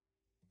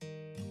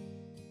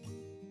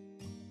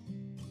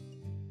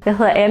Jeg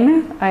hedder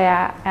Anne, og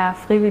jeg er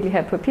frivillig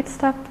her på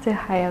pitstop. Det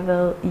har jeg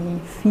været i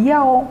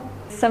 4 år.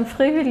 Som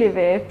frivillig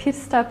ved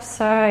pitstop,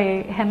 så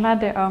handler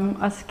det om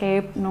at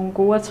skabe nogle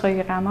gode og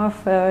trygge rammer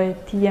for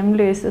de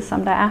hjemløse,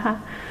 som der er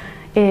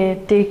her.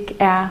 Det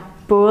er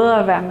både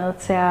at være med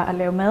til at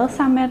lave mad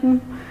sammen med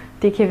dem.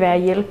 Det kan være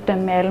at hjælpe dem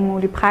med alle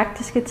mulige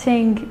praktiske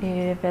ting,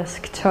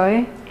 vaske tøj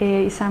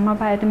i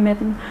samarbejde med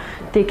dem.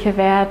 Det kan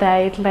være, at der er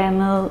et eller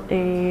andet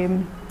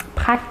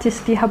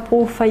praktisk, de har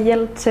brug for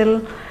hjælp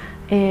til.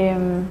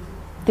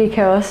 Det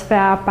kan også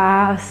være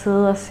bare at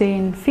sidde og se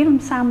en film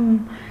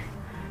sammen.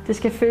 Det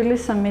skal føles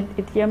som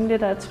et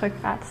hjemligt og et trygt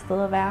ret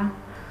sted at være.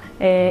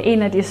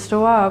 En af de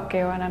store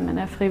opgaver, når man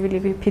er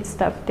frivillig ved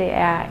pitstop, det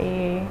er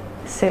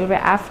selve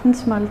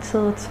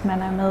aftensmåltidet.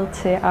 Man er med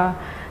til at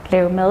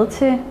lave mad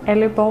til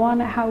alle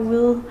borgerne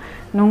herude.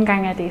 Nogle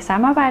gange er det i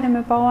samarbejde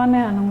med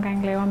borgerne, og nogle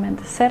gange laver man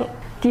det selv.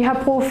 De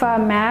har brug for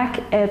at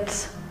mærke,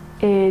 at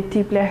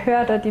de bliver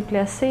hørt og de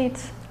bliver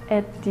set,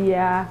 at de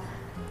er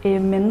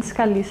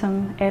mennesker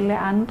ligesom alle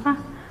andre.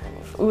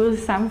 Ude i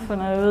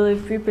samfundet og ude i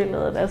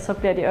bybilledet, så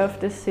bliver de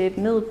ofte set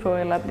ned på,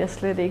 eller bliver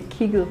slet ikke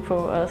kigget på,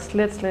 og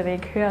slet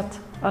ikke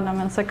hørt. Og når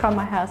man så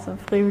kommer her som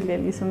frivillig,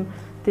 ligesom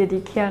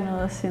dedikerer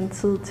noget af sin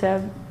tid til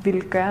at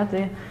ville gøre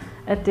det,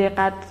 at det er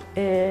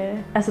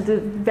ret,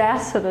 det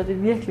værdsætter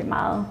det virkelig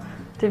meget.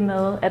 Det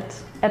med,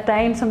 at der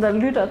er en, som der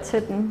lytter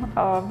til dem,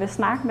 og vil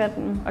snakke med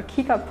dem, og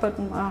kigger på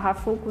dem, og har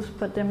fokus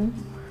på dem.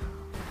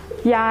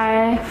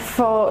 Jeg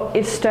får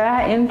et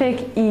større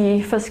indblik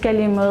i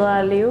forskellige måder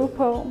at leve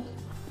på.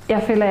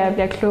 Jeg føler, at jeg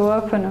bliver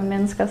klogere på nogle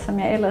mennesker, som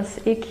jeg ellers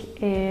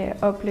ikke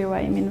oplever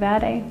i min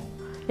hverdag.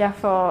 Jeg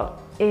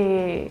får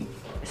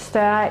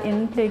større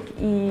indblik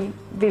i,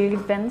 hvilke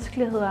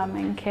vanskeligheder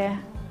man kan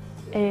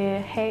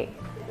have.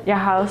 Jeg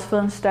har også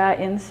fået en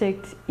større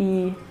indsigt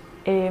i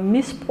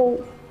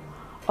misbrug,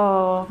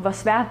 og hvor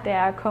svært det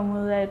er at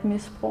komme ud af et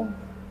misbrug.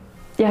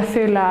 Jeg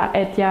føler,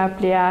 at jeg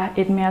bliver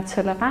et mere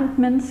tolerant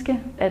menneske.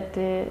 At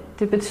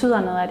det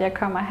betyder noget, at jeg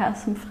kommer her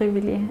som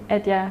frivillig.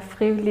 At jeg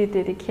frivilligt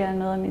dedikerer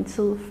noget af min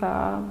tid for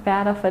at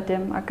være der for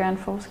dem og gøre en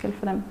forskel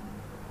for dem.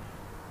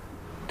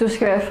 Du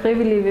skal være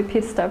frivillig ved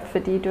pitstop,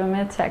 fordi du er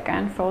med til at gøre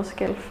en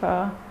forskel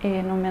for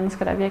nogle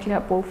mennesker, der virkelig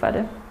har brug for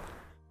det.